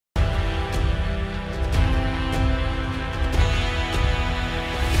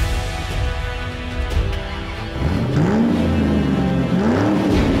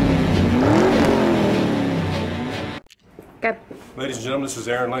Ladies and gentlemen, this is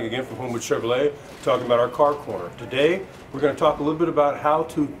Aaron Lang again from Homewood Chevrolet, talking about our car corner. Today, we're going to talk a little bit about how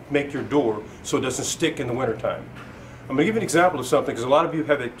to make your door so it doesn't stick in the wintertime. I'm going to give you an example of something because a lot of you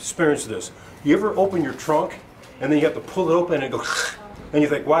have experienced this. You ever open your trunk and then you have to pull it open and it goes and you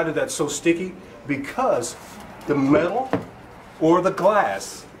think, why did that so sticky? Because the metal or the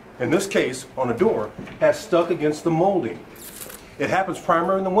glass, in this case on a door, has stuck against the molding. It happens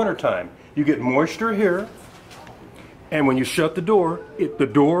primarily in the wintertime. You get moisture here, and when you shut the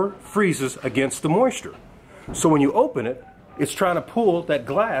door freezes against the moisture. So when you open it, it's trying to pull that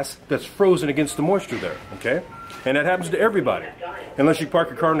glass that's frozen against the moisture there, okay? And that happens to everybody, unless you park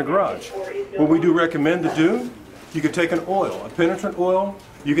your car in the garage. What we do recommend to do, you can take an oil, a penetrant oil.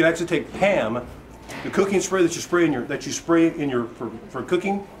 You can actually take PAM, the cooking spray that you spray in your for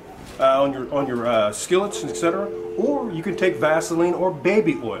cooking on your skillets, etc. Or you can take Vaseline or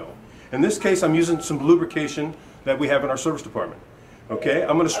baby oil. In this case, I'm using some lubrication that we have in our service department. Okay,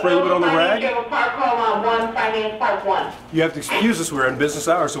 I'm going to spray a little bit on the rag. You have to excuse us, we're in business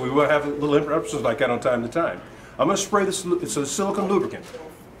hours, so we will have little interruptions like that on time to time. I'm going to spray this, it's a silicone lubricant.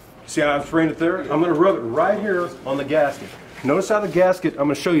 See how I'm spraying it there? I'm going to rub it right here on the gasket. Notice how the gasket, I'm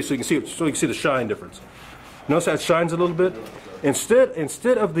going to show you so you can see it, so you can see the shine difference. Notice how it shines a little bit?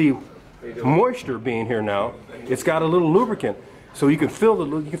 Instead of the moisture being here now, it's got a little lubricant. So you can feel the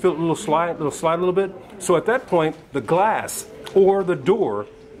little slide a little bit. So at that point, the glass or the door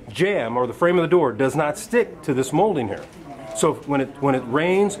jamb or the frame of the door does not stick to this molding here. So when it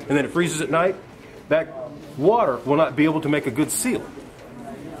rains and then it freezes at night, that water will not be able to make a good seal.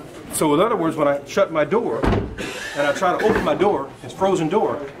 So in other words, when I shut my door and I try to open my door, it's frozen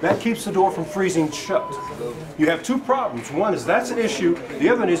door, that keeps the door from freezing shut. You have two problems. One is that's an issue. The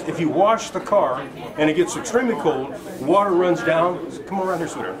other is if you wash the car and it gets extremely cold, water runs down. Come around here,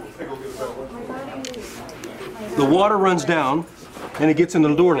 sweetheart. The water runs down and it gets in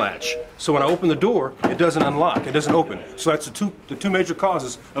the door latch. So when I open the door, it doesn't unlock, it doesn't open. So that's the two major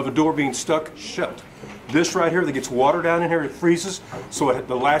causes of a door being stuck shut. This right here that gets water down in here, it freezes, so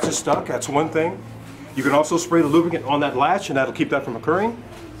the latch is stuck. That's one thing. You can also spray the lubricant on that latch and that'll keep that from occurring.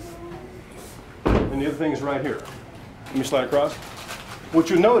 And the other thing is right here. Let me slide across. What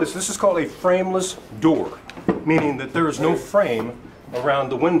you'll notice, this is called a frameless door, meaning that there is no frame around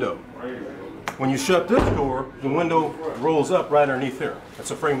the window. When you shut this door, the window rolls up right underneath here.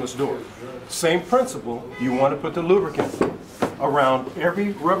 That's a frameless door. Same principle, you want to put the lubricant around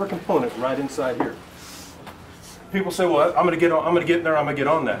every rubber component right inside here. People say, well, I'm going to get in there, I'm going to get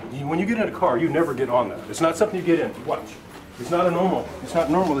on that. When you get in a car, you never get on that. It's not something you get in. Watch. It's not normal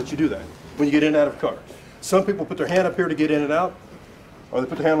that you do that when you get in and out of a car. Some people put their hand up here to get in and out, or they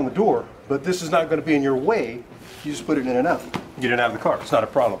put their hand on the door, but this is not going to be in your way. You just put it in and out. Get in and out of the car. It's not a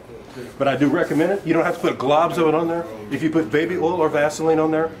problem. But I do recommend it. You don't have to put globs of it on there. If you put baby oil or Vaseline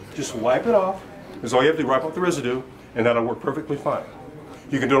on there, just wipe it off. That's all you have to do, wipe off the residue, and that'll work perfectly fine.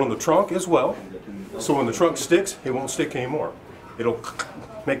 You can do it on the trunk as well. So when the trunk sticks, it won't stick anymore. It'll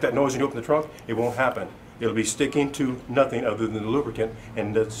make that noise when you open the trunk. It won't happen. It'll be sticking to nothing other than the lubricant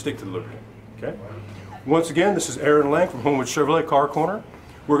and doesn't stick to the lubricant. Okay? Once again, this is Aaron Lang from Homewood Chevrolet Car Corner.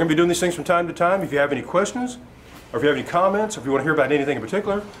 We're going to be doing these things from time to time. If you have any questions, or if you have any comments, or if you want to hear about anything in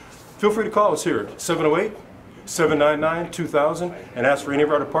particular, feel free to call us here at 708-799-2000 and ask for any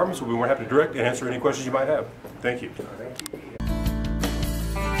of our departments. We'll be more happy to direct and answer any questions you might have. Thank you.